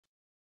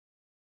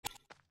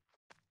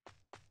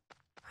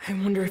I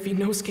wonder if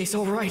Inosuke's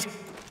alright.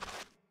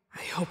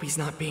 I hope he's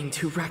not being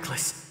too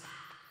reckless.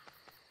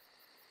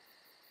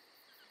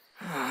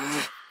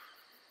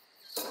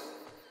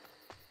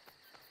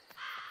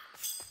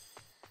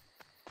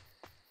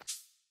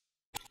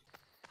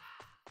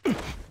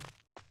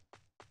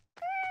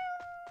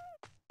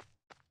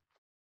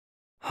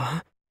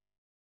 Huh?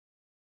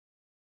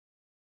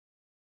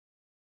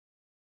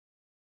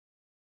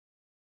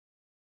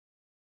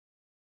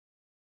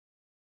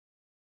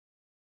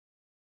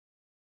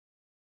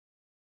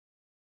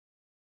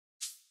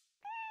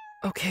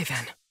 Okay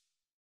then.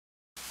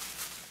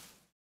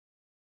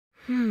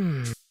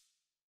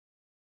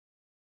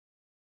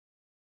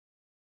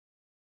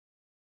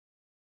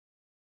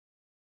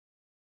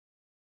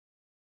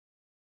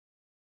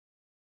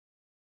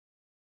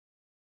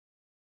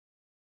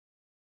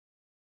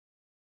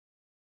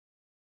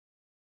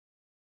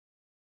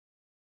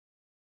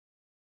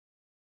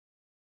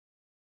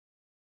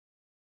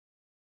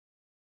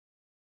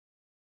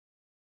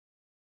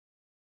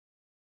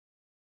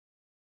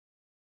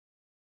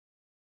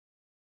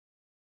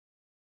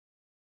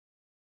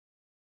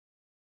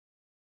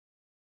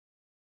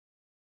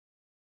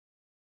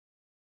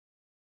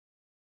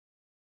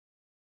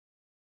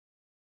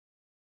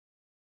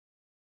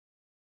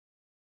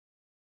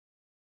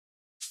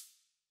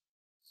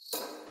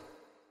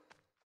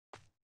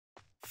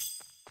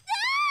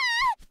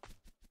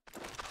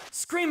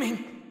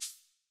 Screaming!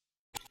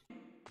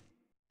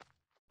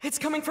 It's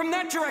coming from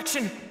that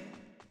direction!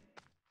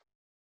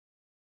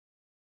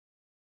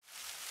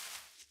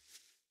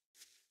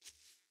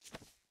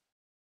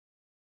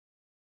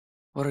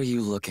 What are you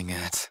looking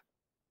at?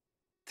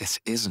 This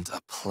isn't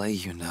a play,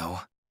 you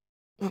know.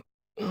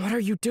 What are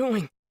you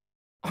doing?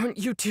 Aren't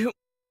you two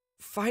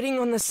fighting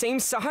on the same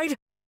side?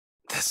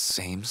 The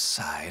same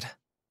side?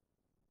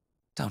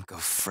 Don't go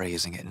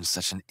phrasing it in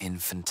such an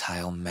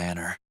infantile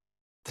manner.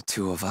 The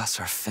two of us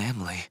are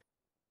family.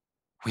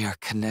 We are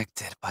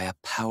connected by a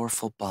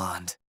powerful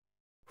bond.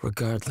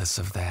 Regardless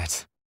of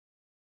that,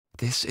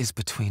 this is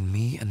between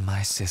me and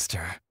my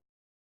sister.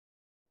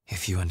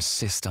 If you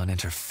insist on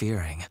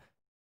interfering,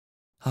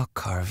 I'll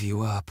carve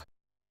you up.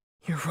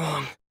 You're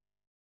wrong.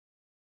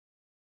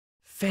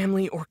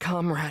 Family or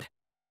comrade,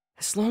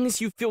 as long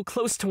as you feel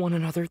close to one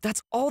another,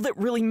 that's all that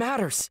really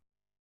matters.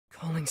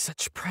 Calling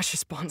such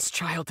precious bonds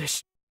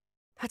childish,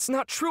 that's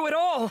not true at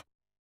all.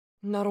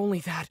 Not only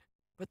that,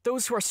 but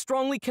those who are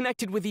strongly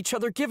connected with each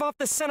other give off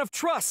the scent of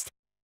trust.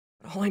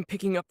 But all I'm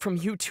picking up from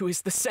you two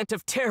is the scent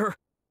of terror,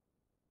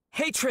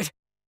 hatred,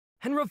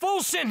 and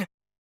revulsion.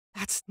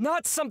 That's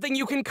not something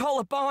you can call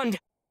a bond.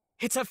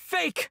 It's a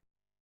fake,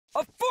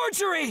 a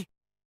forgery!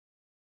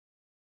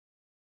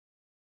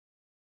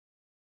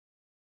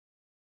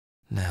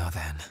 Now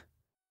then,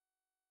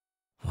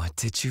 what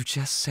did you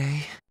just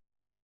say?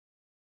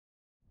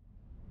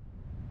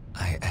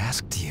 I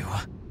asked you.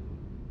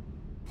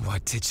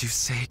 What did you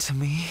say to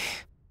me?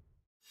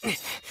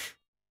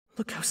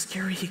 Look how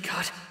scary he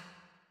got.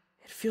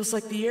 It feels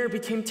like the air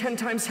became 10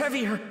 times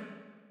heavier.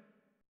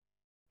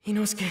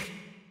 Inosuke,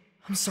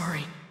 I'm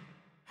sorry.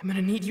 I'm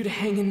gonna need you to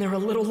hang in there a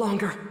little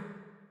longer.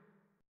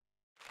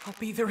 I'll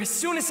be there as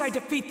soon as I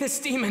defeat this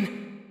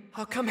demon.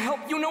 I'll come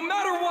help you no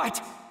matter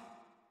what!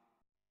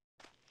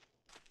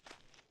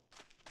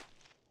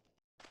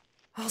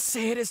 I'll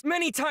say it as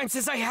many times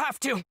as I have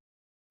to.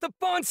 The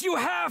bonds you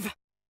have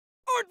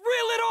aren't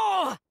real at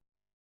all!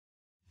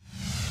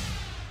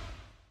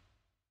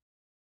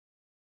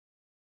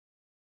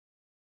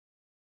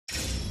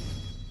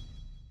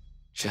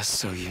 Just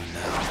so you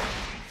know,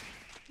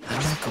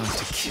 I'm not going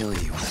to kill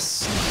you in a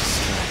single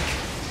strike.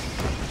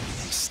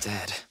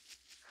 Instead,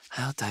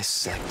 I'll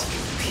dissect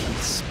you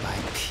piece by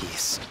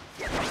piece.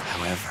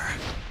 However,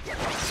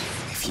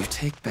 if you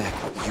take back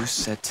what you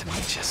said to me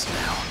just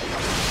now,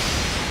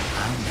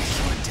 I'll make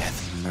your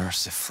death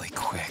mercifully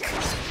quick.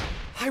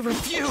 I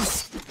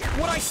refuse!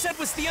 What I said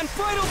was the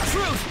unbridled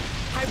truth!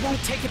 I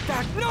won't take it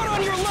back, not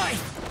on your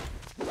life!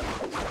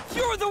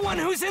 You're the one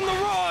who's in the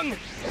wrong!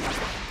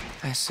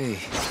 I see.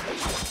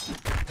 It's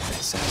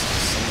as I said.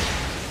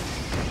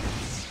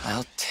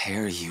 I'll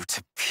tear you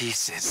to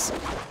pieces. The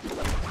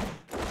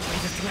way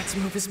the threats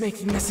move is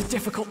making this a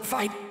difficult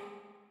fight.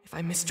 If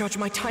I misjudge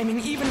my timing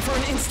even for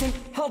an instant,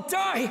 I'll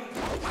die!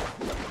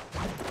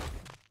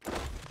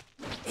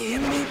 He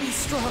may be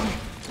strong,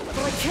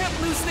 but I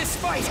can't lose this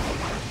fight!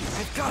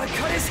 I've gotta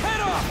cut his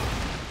head off!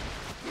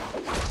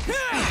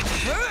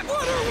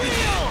 Water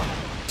wheel!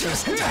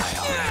 Just die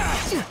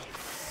already.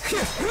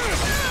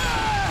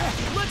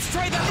 Let's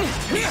try that!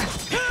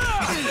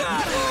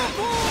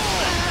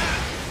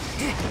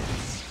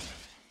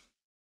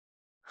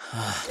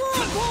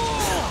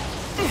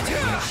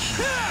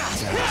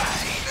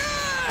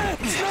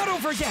 It's not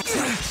over yet!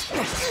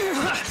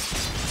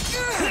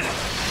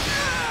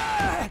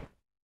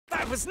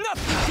 That was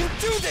nothing! You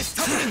do this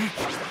to me!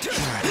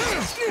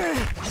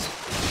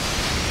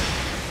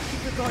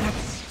 Keep your guard up.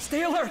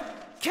 Stay alert!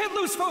 Can't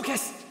lose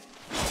focus!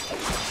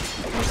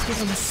 Let's give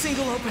him a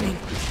single opening.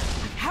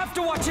 I have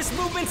to watch his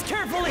movements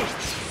carefully!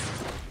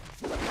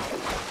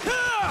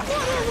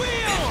 Water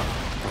wheel!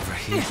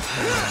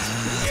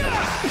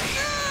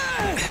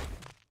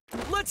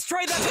 Let's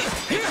try that.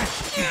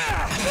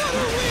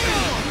 Water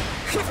wheel!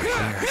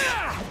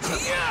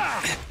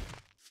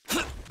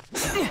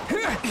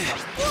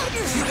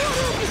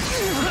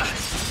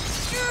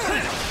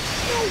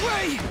 No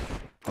way!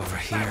 Over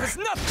That here. was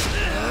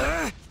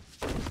nothing!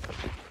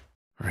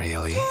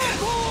 Really? Over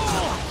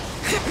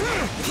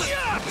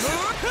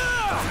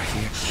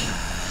here.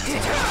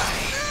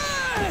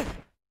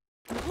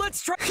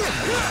 Let's try.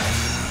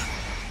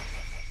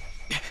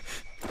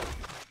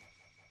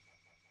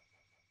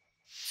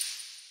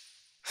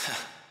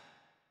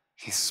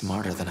 He's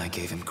smarter than I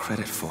gave him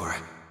credit for.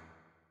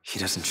 He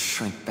doesn't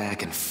shrink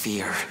back in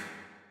fear.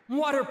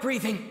 Water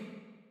breathing!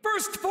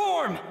 First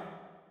form!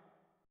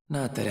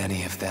 Not that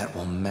any of that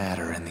will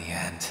matter in the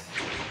end.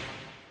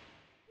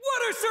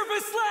 Water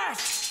surface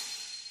slash!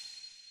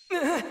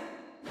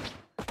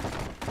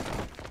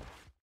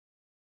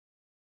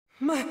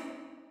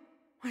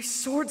 My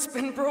sword's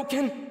been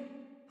broken.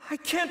 I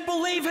can't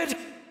believe it!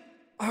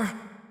 Are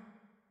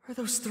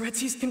those threads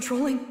he's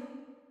controlling?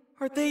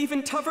 Are they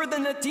even tougher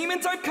than the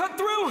demons I've cut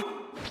through?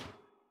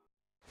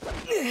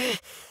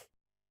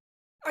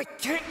 I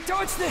can't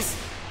dodge this!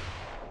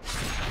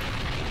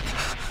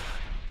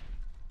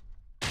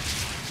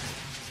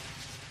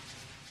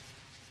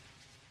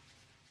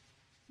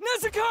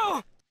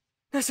 Nezuko!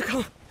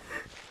 Nezuko,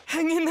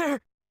 hang in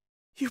there!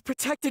 You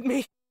protected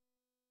me.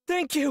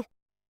 Thank you!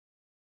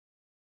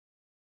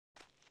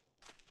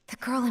 The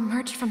girl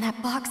emerged from that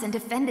box and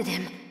defended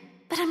him,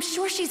 but I'm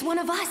sure she's one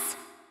of us.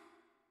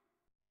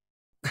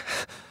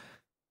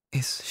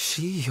 Is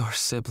she your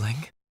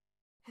sibling?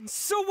 And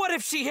so what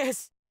if she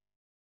is?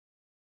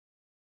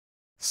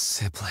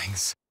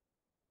 Siblings.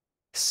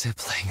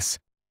 Siblings.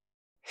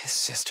 His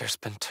sister's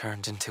been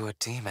turned into a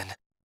demon.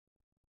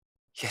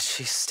 Yet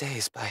she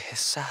stays by his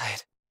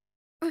side.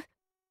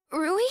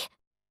 Rui?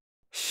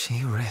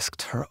 She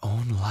risked her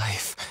own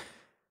life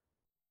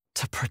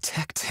to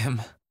protect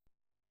him.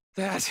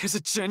 That is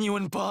a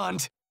genuine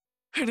bond,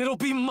 and it'll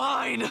be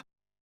mine!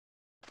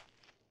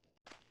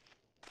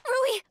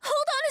 Rui,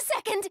 hold on a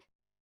second!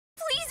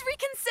 Please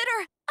reconsider!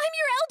 I'm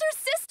your elder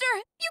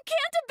sister! You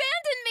can't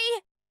abandon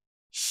me!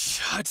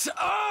 Shut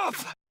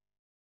up!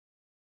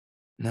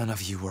 None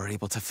of you were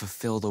able to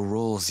fulfill the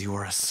roles you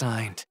were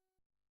assigned.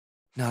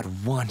 Not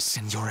once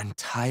in your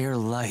entire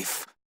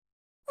life.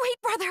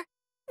 Wait, brother!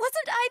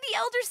 Wasn't I the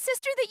elder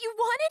sister that you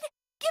wanted?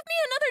 Give me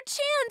another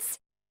chance!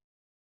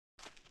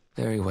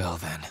 Very well,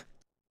 then.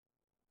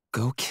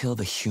 Go kill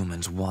the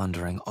humans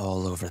wandering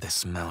all over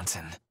this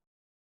mountain.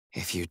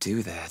 If you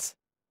do that,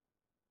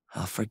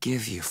 I'll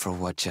forgive you for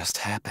what just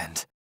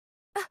happened.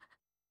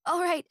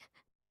 Alright.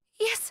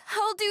 Yes,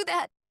 I'll do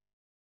that.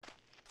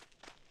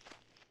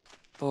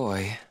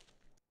 Boy,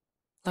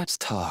 let's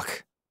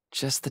talk.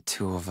 Just the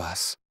two of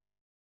us.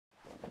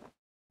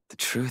 The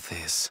truth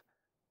is,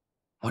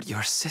 what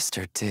your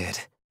sister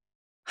did,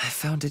 I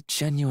found it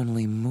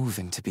genuinely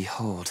moving to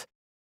behold.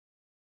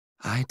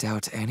 I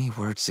doubt any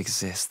words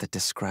exist that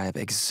describe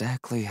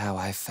exactly how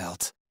I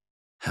felt.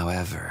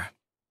 However,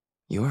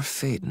 your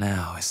fate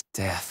now is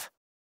death.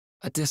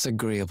 A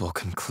disagreeable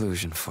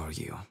conclusion for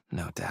you,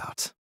 no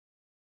doubt.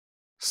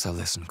 So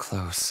listen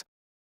close.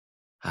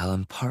 I'll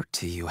impart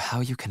to you how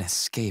you can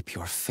escape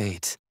your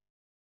fate.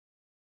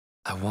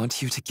 I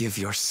want you to give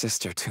your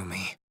sister to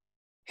me.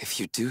 If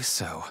you do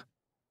so,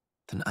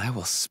 then I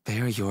will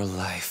spare your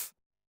life.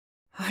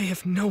 I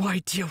have no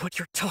idea what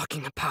you're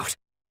talking about.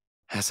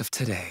 As of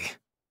today,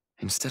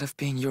 instead of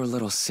being your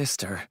little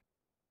sister,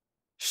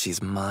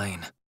 she's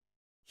mine.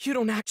 You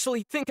don't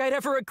actually think I'd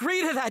ever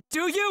agree to that,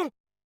 do you?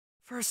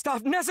 First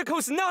off,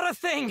 Nezuko's not a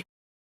thing!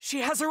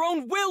 She has her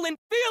own will and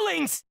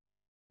feelings!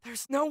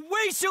 There's no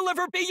way she'll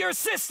ever be your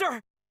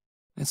sister!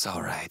 It's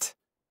all right.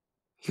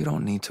 You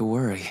don't need to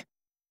worry.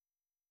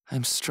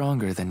 I'm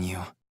stronger than you.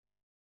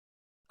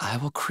 I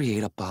will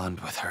create a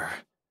bond with her.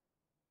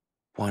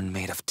 One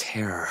made of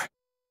terror.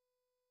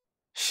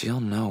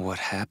 She'll know what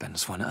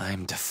happens when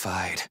I'm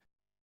defied.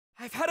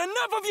 I've had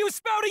enough of you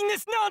spouting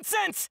this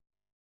nonsense!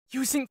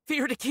 Using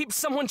fear to keep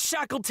someone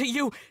shackled to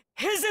you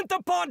isn't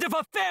the bond of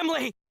a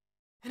family!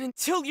 And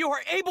until you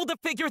are able to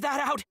figure that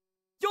out,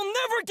 you'll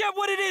never get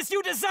what it is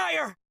you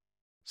desire!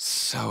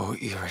 So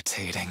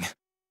irritating.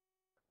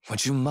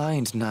 Would you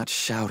mind not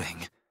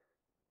shouting?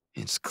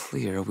 It's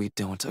clear we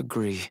don't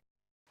agree.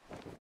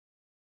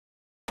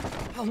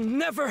 I'll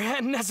never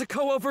hand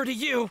Nezuko over to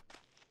you!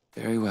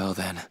 Very well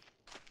then.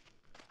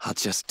 I'll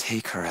just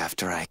take her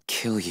after I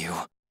kill you.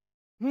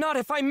 Not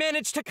if I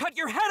manage to cut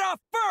your head off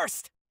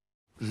first!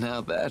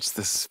 Now that's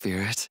the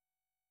spirit.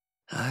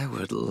 I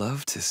would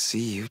love to see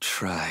you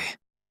try.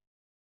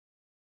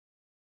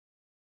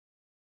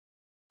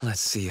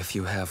 Let's see if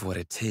you have what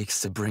it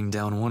takes to bring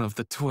down one of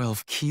the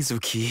 12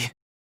 Kizuki.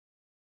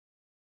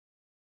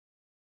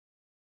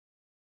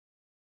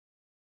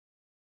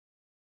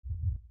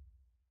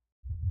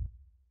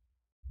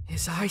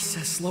 His eye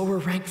says lower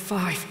rank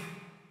 5.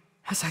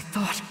 As I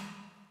thought,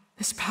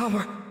 this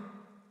power,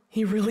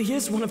 he really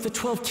is one of the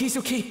 12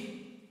 Kizuki.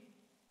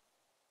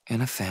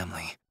 In a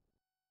family,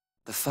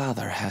 The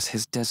father has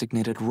his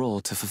designated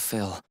role to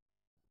fulfill,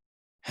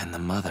 and the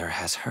mother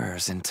has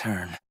hers in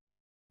turn.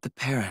 The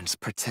parents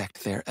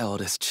protect their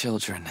eldest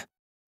children,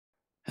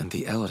 and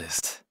the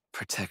eldest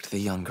protect the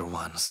younger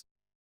ones.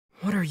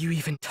 What are you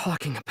even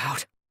talking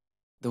about?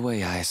 The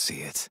way I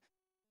see it,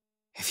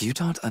 if you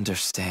don't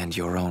understand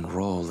your own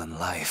role in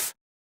life,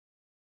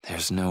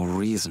 there's no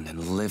reason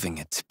in living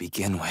it to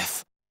begin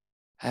with.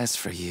 As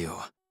for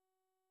you,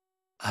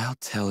 I'll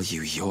tell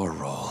you your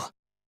role.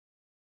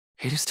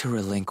 It is to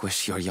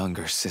relinquish your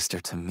younger sister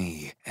to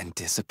me and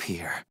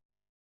disappear.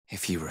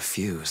 If you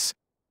refuse,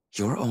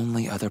 your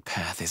only other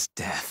path is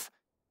death.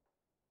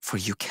 For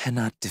you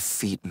cannot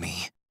defeat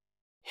me.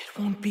 It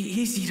won't be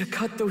easy to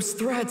cut those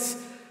threads.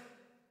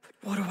 But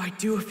what do I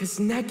do if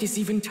his neck is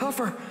even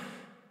tougher?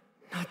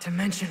 Not to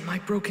mention my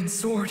broken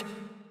sword.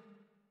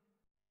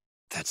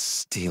 That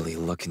steely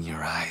look in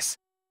your eyes.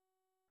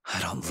 I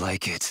don't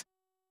like it.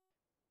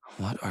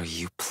 What are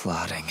you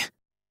plotting?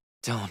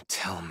 Don't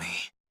tell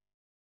me.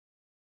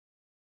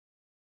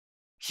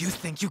 You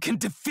think you can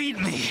defeat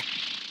me?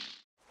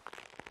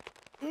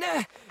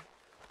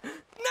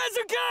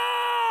 Nezuko!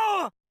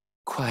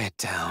 Quiet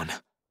down.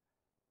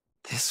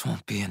 This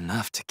won't be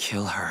enough to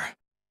kill her.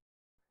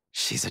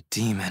 She's a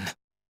demon.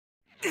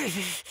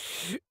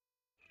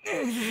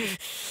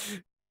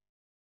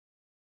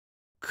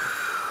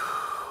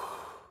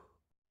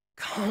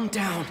 Calm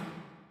down.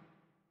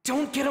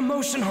 Don't get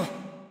emotional.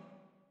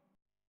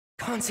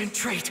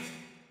 Concentrate.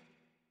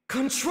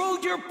 Control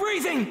your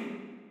breathing!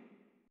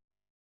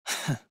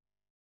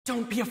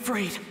 Don't be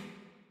afraid.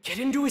 Get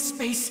into his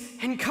space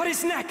and cut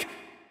his neck.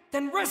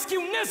 Then rescue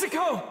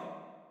Nezuko!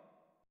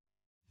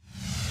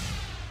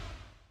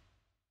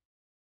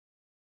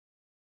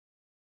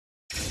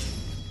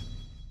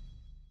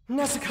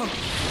 Nezuko,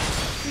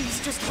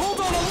 please just hold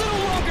on a little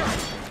longer!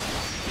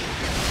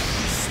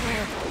 I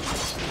swear,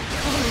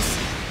 promise,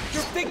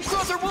 your big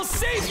brother will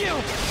save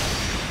you!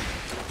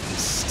 The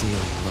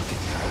steely look in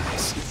your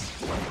eyes.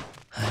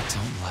 I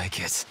don't like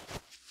it.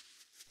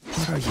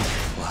 What are you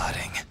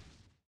plotting?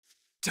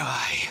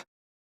 Die!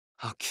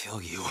 I'll kill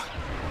you.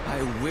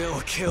 I will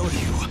kill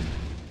you!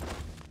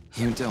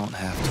 You don't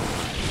have to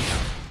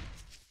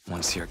worry.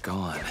 Once you're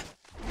gone,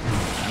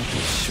 I'll be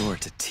sure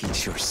to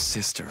teach your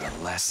sister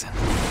a lesson.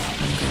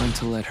 I'm going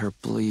to let her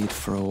bleed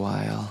for a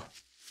while.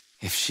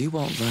 If she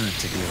won't learn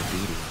to be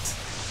obedient,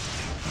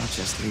 I'll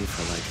just leave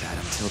her like that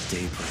until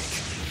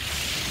daybreak.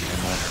 Then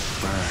let her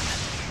burn.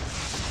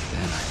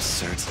 Then I'm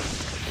certain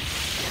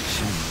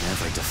she'll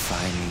never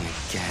defy me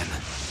again.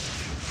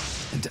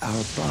 And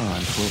our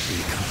bond will be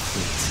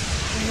complete.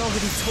 I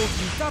already told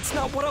you, that's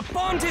not what a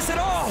bond is at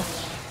all!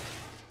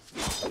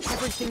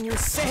 Everything you're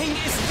saying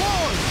is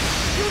wrong!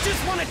 You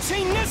just want to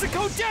chain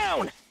Nezuko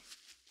down!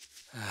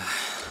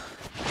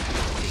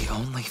 The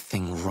only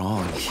thing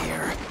wrong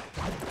here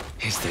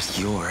is that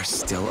you're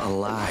still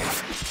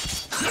alive.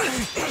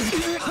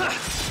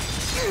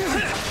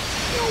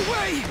 No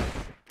way!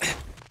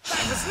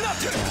 That was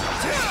nothing!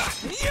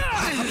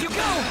 Up you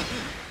go!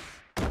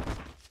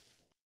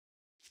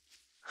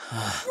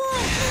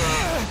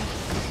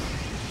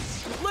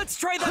 Let's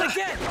try that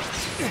again!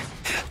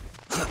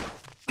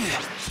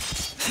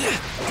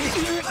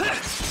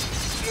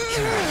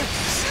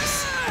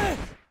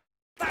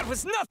 That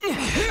was nothing!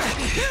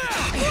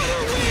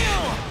 Water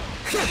wheel!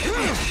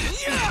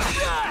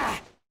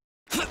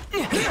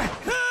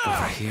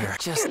 Over here,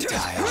 just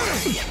die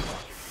already.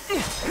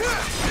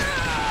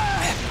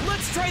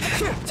 Let's try that!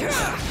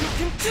 You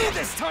can do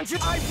this,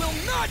 Tanjiro! I will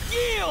not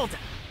yield!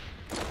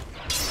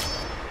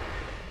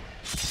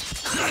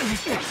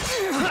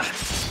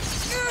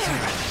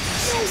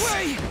 No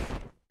way!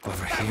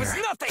 Over That here. was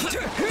nothing!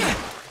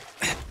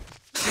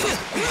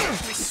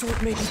 My sword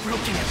may be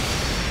broken,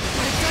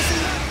 but it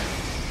doesn't matter!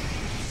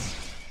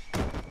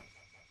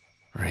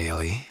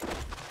 Really?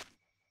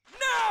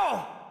 Now!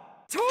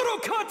 Total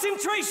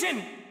concentration!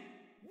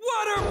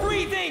 Water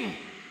breathing!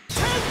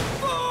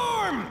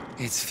 Transform!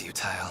 It's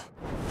futile.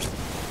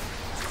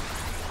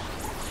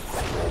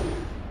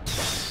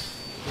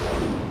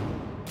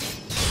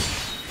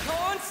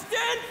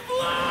 Constant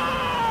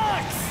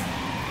flux!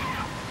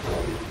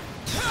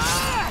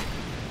 Ah!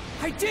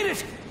 I did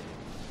it!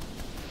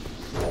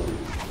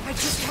 I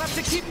just have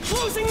to keep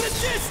closing the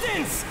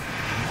distance!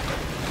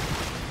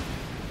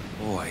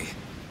 Boy,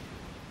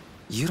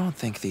 you don't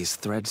think these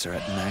threads are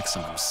at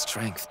maximum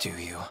strength, do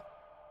you?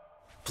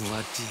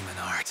 Blood demon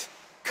art.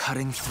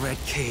 Cutting thread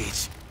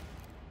cage.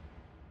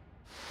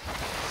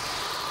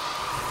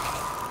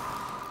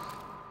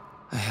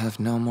 I have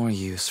no more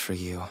use for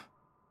you.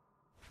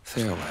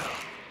 Farewell.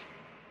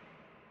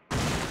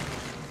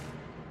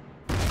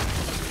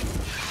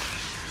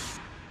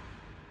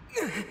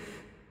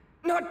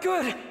 Not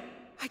good!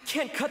 I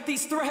can't cut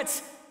these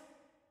threads!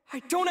 I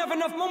don't have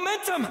enough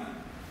momentum!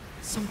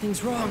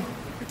 Something's wrong.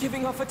 You're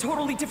giving off a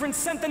totally different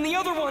scent than the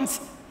other ones!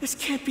 This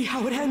can't be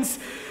how it ends!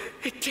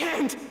 It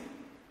can't!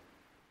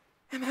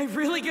 Am I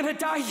really gonna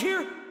die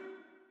here?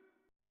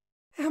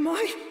 Am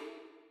I?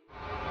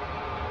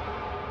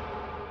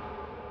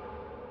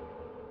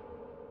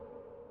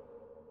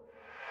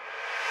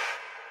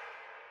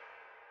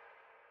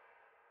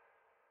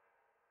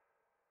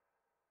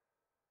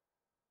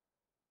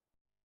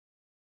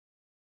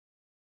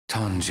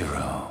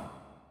 Tanjiro,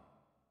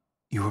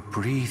 your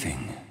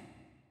breathing.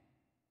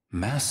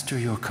 Master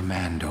your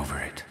command over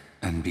it,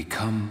 and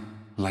become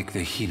like the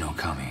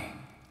Hinokami.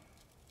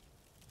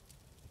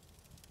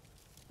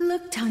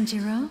 Look,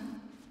 Tanjiro.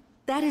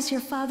 That is your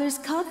father's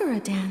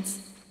Kagura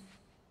dance.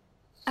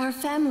 Our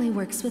family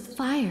works with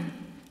fire,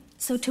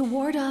 so to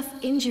ward off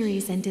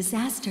injuries and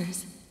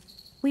disasters,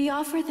 we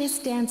offer this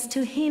dance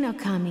to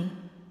Hinokami,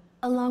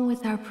 along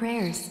with our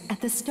prayers at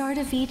the start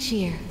of each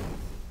year.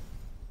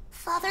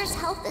 Father's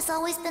health has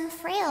always been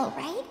frail,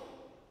 right?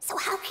 So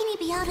how can he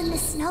be out in the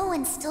snow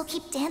and still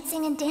keep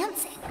dancing and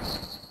dancing?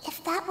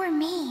 If that were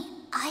me,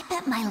 I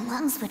bet my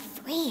lungs would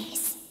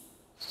freeze.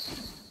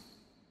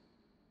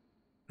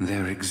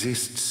 There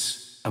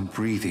exists a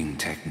breathing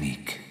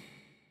technique.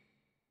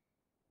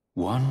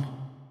 One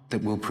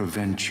that will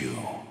prevent you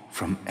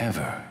from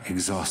ever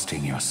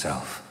exhausting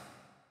yourself.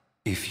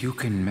 If you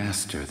can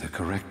master the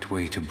correct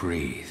way to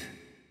breathe,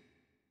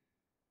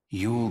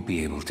 you'll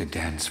be able to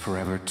dance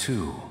forever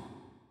too.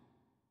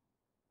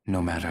 No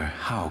matter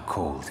how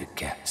cold it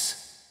gets.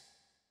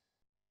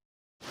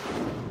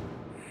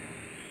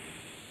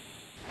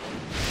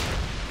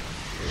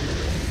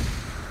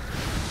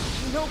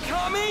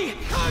 Hinokami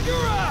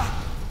Kagura!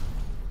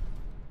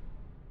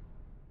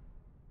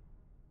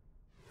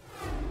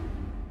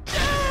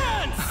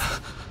 Dance!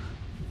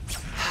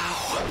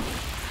 Ow.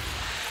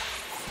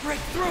 Break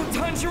through,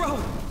 Tanjiro!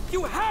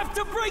 You have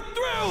to break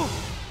through!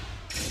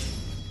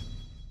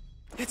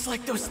 It's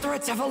like those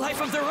threads have a life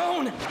of their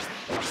own!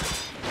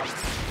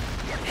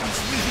 And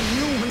it's leaving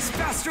new ones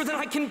faster than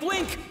I can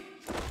blink!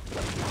 But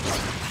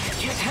I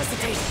can't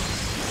hesitate!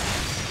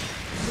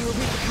 There are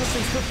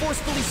repercussions for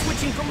forcefully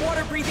switching from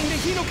water breathing to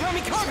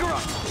Hinokami Kagura!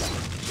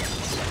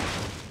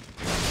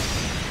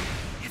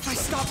 If I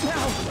stop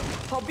now,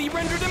 I'll be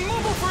rendered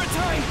immobile for a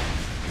time!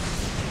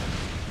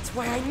 That's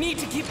why I need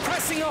to keep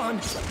pressing on!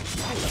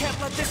 I can't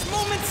let this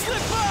moment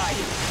slip by!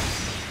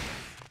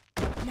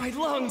 My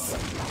lungs,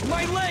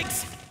 my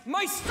legs,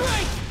 my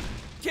strength!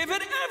 Give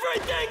it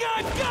everything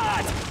I've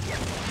got!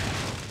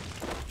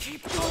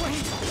 Keep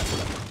going!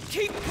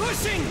 Keep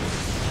pushing!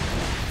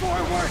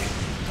 Forward!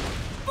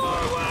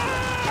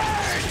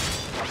 Forward!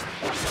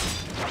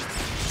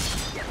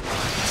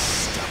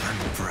 Stubborn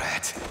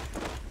brat.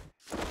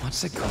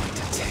 What's it going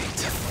to take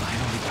to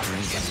finally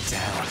bring him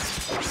down?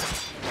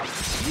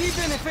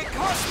 Even if it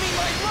costs me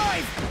my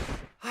life,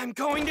 I'm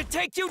going to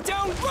take you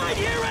down right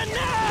here and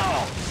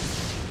now!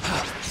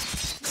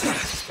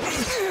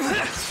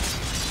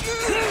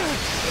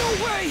 No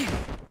way!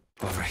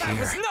 Over That here.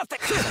 was nothing!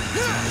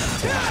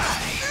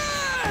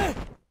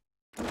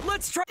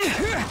 Let's try...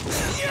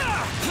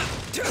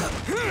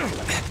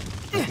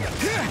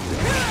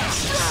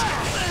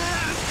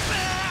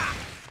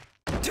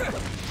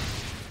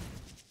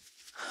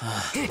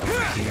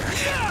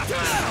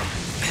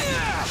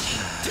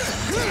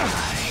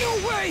 No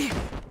way!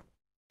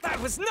 That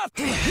was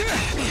nothing!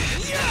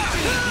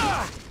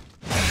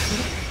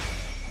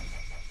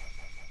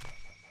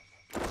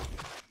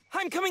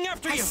 I'm coming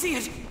after you! I see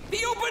it!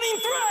 The opening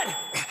thread!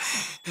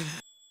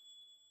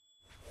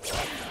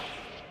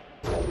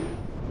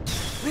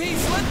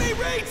 Please let me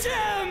reach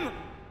him!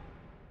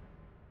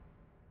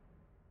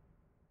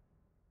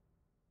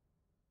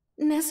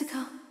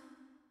 Nezuko,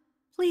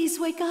 please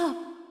wake up.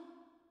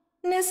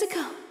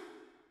 Nezuko!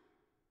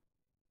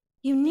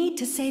 You need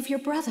to save your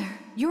brother.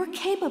 You're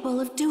capable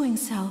of doing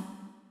so.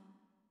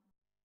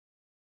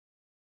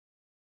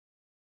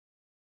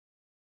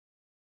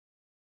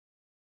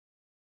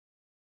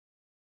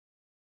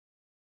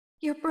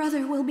 Your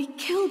brother will be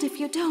killed if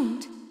you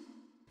don't.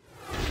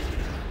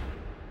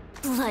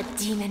 Blood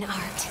demon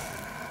art.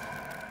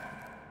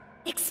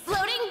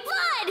 Exploding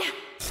blood!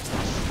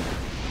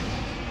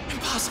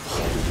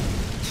 Impossible.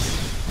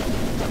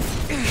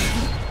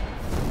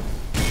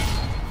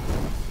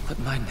 But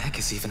my neck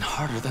is even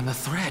harder than the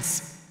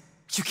threads.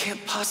 You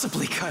can't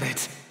possibly cut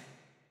it.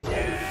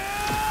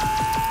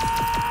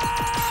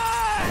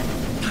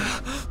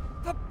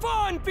 The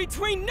bond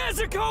between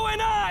Nezuko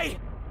and I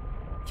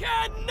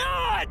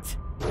cannot!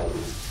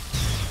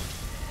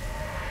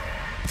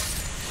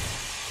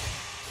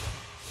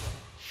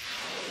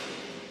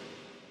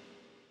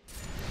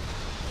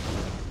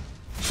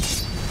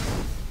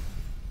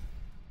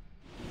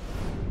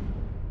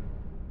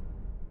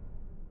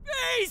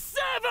 Be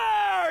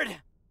severed!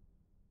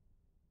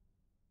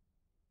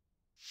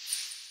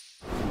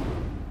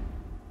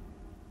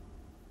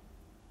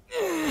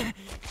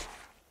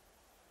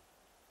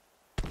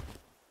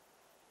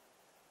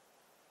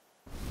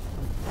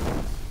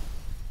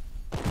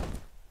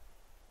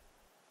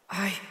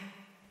 I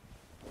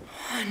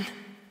won.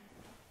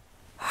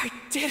 I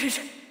did it.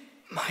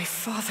 My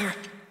father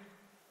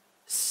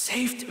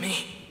saved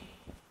me.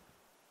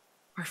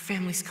 Our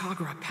family's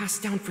Kagura,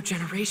 passed down for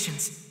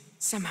generations,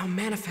 somehow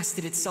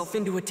manifested itself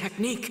into a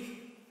technique.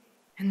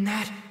 And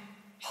that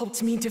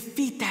helped me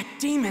defeat that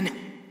demon.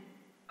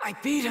 I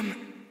beat him.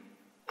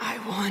 I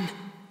won.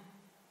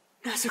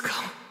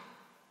 Nezuko.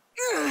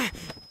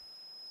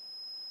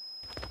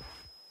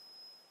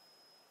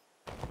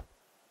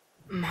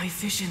 My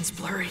vision's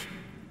blurry.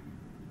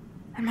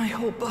 And my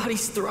whole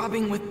body's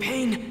throbbing with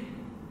pain.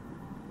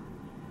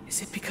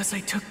 Is it because I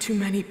took too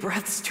many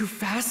breaths too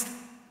fast?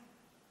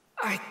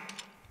 I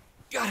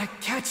gotta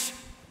catch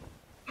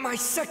my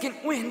second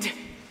wind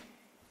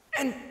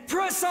and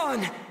press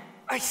on.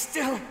 I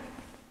still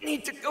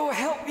need to go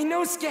help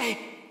Inosuke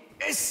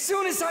as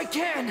soon as I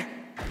can.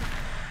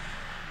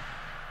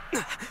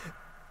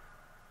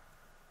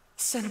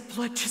 Scent of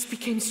blood just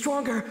became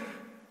stronger.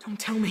 Don't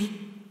tell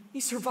me he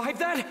survived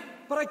that,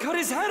 but I cut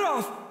his head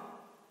off.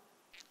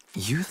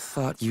 You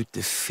thought you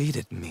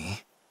defeated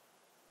me?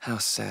 How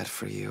sad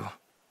for you.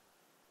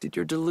 Did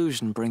your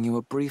delusion bring you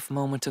a brief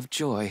moment of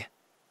joy?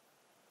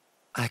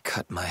 I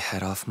cut my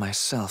head off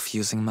myself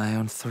using my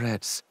own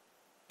threads,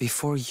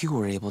 before you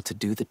were able to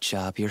do the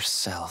job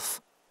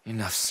yourself.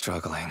 Enough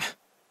struggling.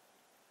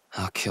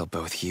 I'll kill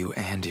both you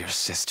and your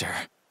sister.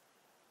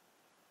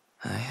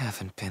 I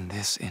haven't been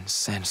this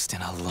incensed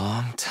in a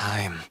long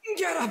time.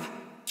 Get up!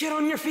 Get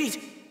on your feet!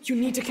 You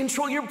need to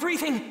control your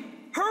breathing!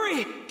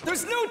 Hurry!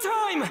 There's no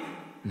time!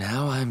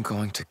 Now I'm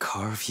going to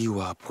carve you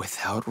up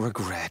without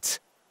regret.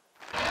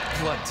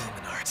 Blood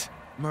demon art.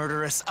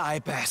 Murderous eye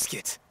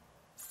basket.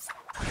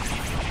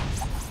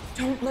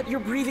 Don't let your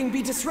breathing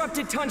be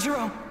disrupted,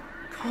 Tanjiro!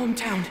 Calm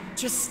down.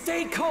 Just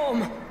stay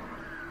calm!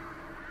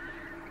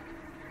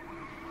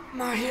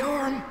 My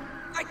arm!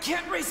 I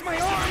can't raise my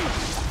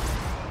arm!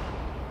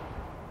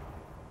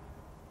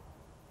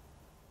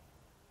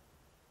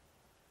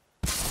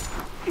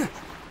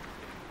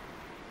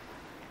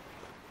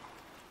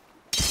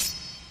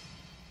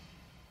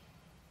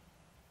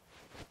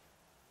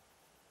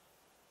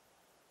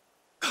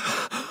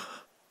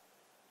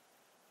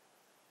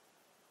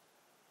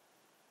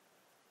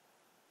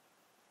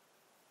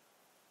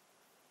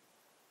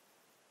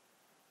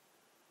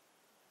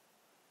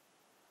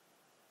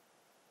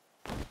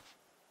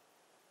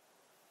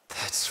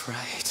 That's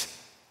right.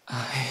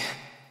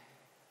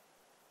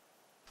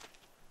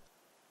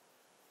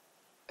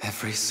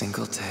 Every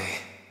single day,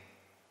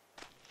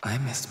 I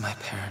missed my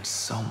parents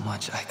so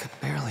much I could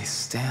barely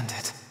stand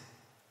it.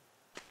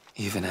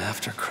 Even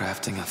after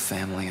crafting a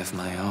family of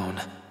my own,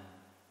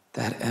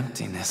 that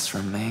emptiness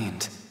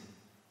remained.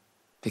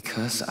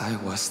 Because I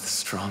was the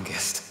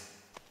strongest,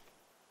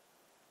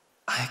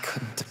 I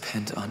couldn't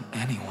depend on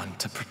anyone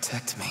to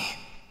protect me.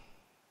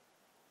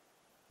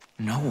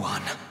 No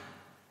one.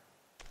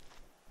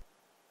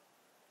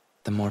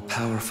 The more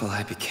powerful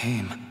I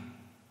became,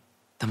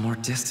 the more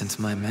distant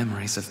my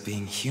memories of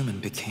being human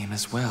became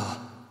as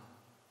well.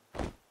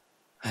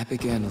 I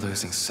began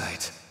losing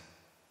sight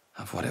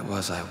of what it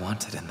was I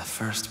wanted in the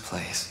first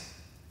place.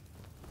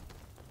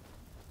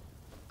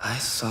 I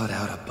sought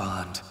out a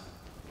bond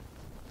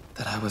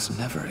that I was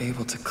never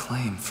able to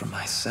claim for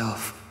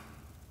myself.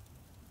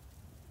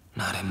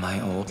 Not in my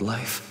old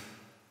life,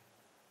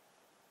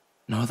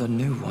 nor the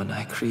new one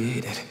I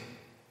created.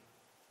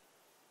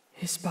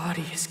 His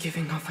body is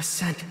giving off a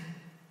scent.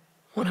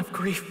 One of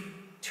grief,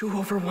 too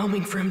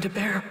overwhelming for him to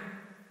bear.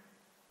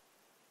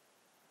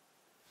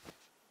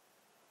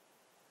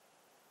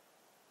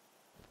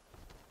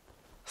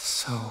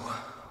 So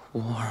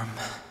warm.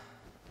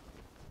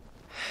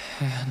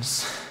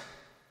 Hands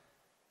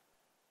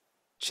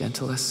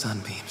gentle as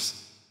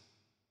sunbeams.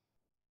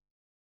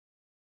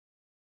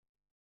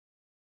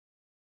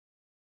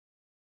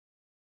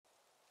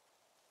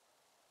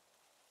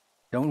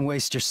 Don't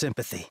waste your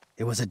sympathy.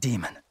 It was a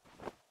demon.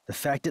 The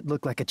fact it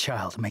looked like a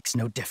child makes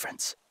no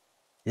difference.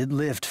 It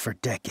lived for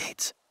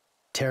decades,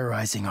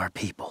 terrorizing our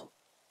people.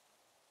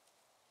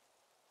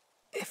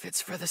 If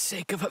it's for the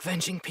sake of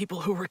avenging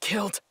people who were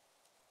killed,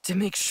 to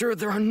make sure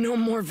there are no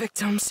more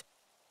victims,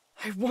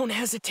 I won't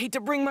hesitate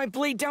to bring my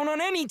blade down on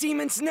any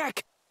demon's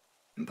neck.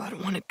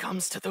 But when it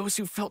comes to those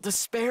who felt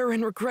despair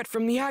and regret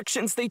from the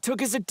actions they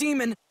took as a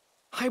demon,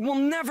 I will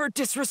never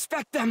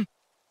disrespect them.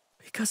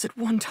 Because at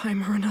one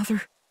time or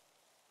another,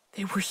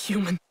 they were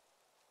human.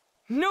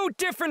 No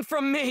different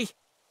from me!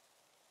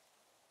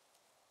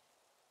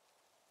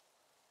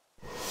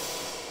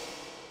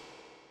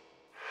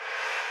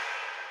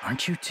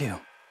 Aren't you too?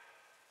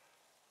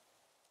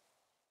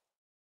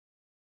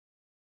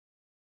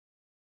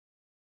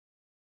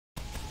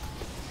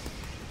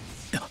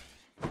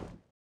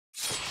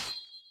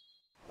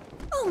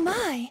 Oh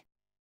my!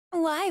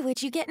 Why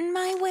would you get in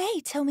my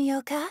way,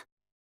 Tomioka?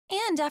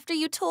 And after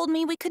you told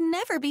me we could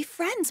never be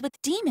friends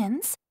with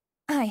demons,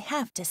 I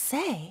have to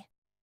say,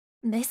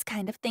 this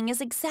kind of thing is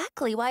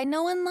exactly why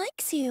no one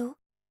likes you.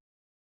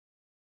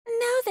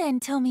 Now then,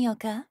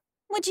 Tomioka,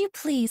 would you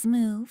please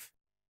move?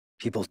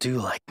 People do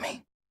like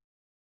me.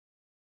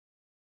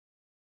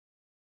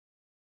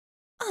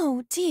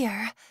 Oh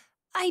dear,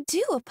 I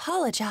do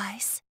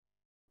apologize.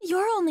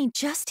 You're only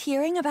just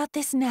hearing about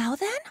this now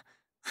then?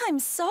 I'm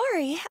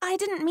sorry, I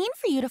didn't mean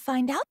for you to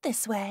find out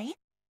this way.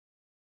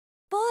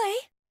 Boy.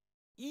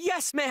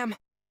 Yes, ma'am!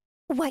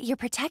 What you're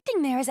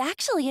protecting there is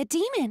actually a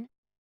demon.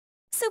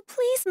 So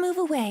please move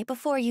away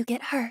before you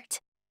get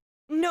hurt.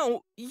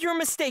 No, you're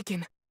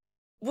mistaken.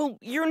 Well,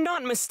 you're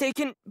not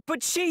mistaken,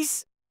 but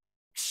she's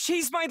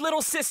my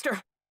little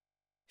sister.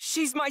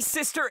 She's my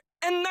sister,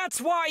 and that's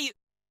why...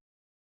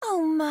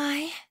 Oh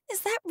my,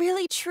 is that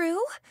really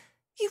true?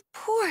 You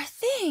poor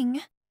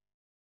thing.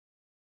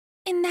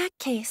 In that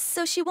case,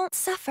 so she won't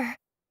suffer,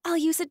 I'll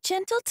use a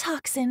gentle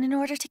toxin in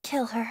order to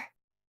kill her.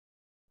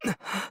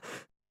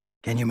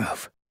 Can you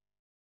move?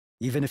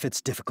 Even if it's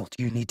difficult,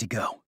 you need to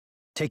go.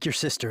 Take your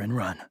sister and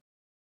run.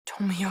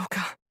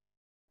 Tomioka,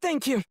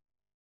 thank you.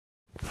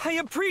 I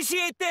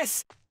appreciate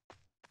this!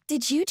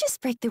 Did you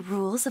just break the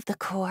rules of the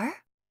Corps?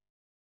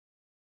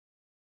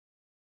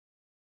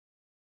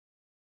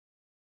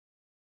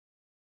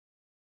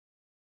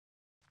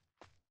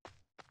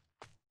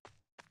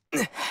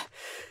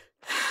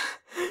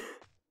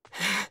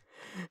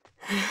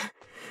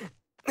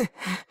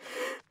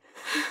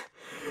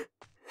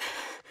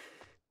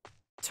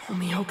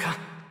 Tomioka.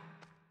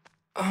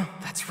 Oh,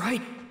 that's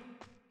right.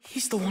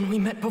 He's the one we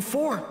met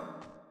before.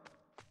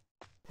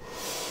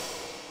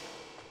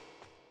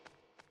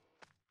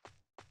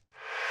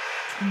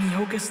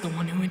 Tomioka's the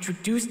one who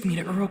introduced me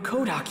to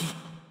Urokodaki.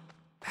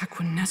 Back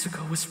when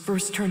Nezuko was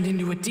first turned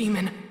into a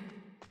demon.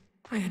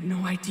 I had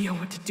no idea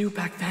what to do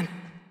back then.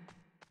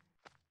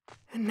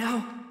 And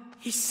now,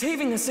 he's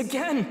saving us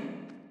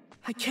again!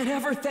 I can't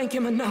ever thank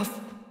him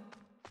enough.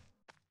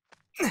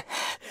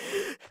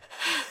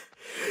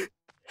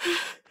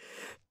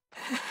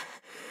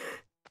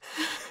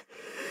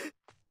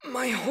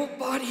 My whole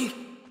body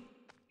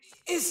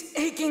is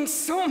aching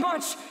so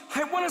much,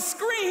 I want to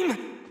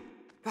scream!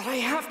 But I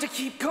have to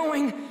keep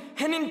going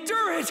and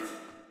endure it!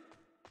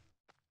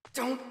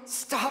 Don't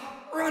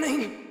stop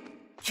running!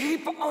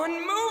 Keep on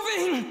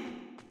moving!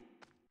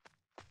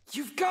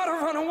 You've got to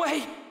run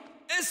away!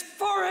 As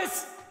far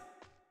as...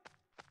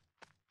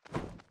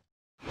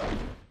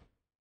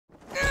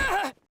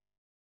 Ah!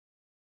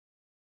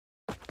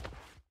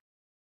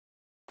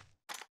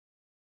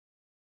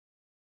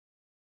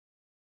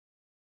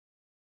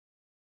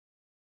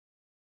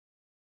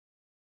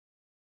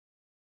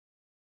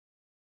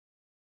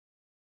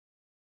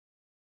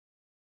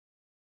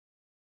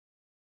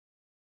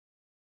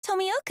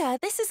 Tomioka,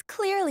 this is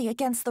clearly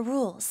against the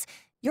rules.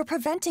 You're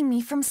preventing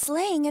me from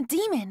slaying a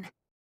demon.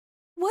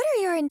 What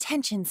are your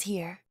intentions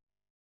here?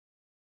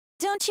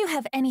 Don't you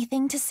have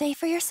anything to say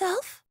for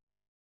yourself?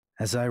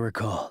 As I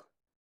recall,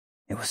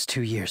 it was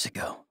 2 years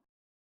ago.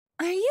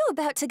 Are you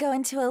about to go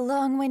into a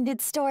long-winded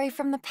story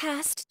from the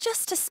past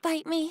just to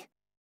spite me?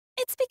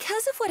 It's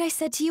because of what I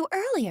said to you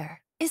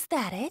earlier. Is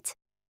that it?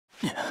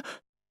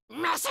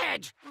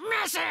 Message!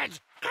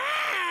 Message!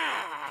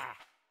 Ah!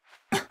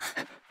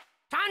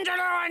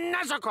 Tanjiro and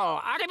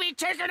Nezuko are to be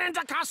taken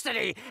into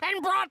custody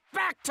and brought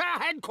back to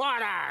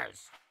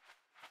headquarters!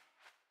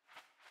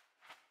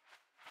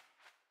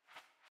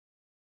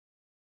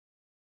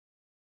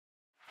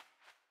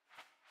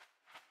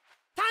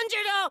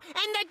 Tanjiro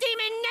and the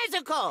demon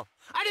Nezuko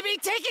are to be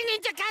taken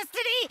into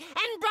custody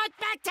and brought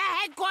back to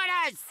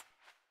headquarters!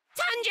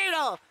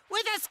 Tanjiro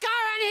with a scar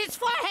on his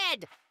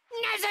forehead!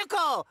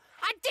 Nezuko,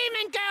 a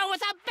demon girl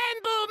with a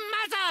bamboo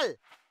muzzle!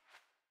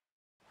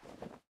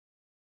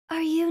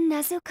 Are you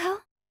Nezuko?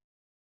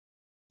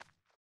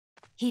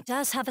 He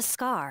does have a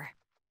scar.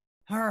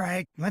 All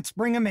right, let's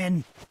bring him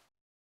in.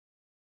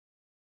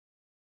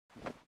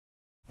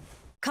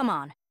 Come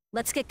on,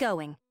 let's get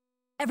going.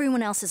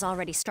 Everyone else is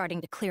already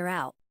starting to clear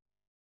out.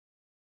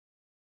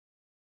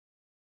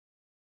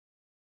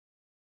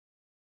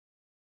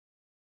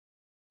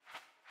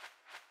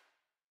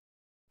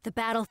 The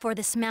battle for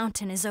this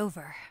mountain is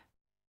over.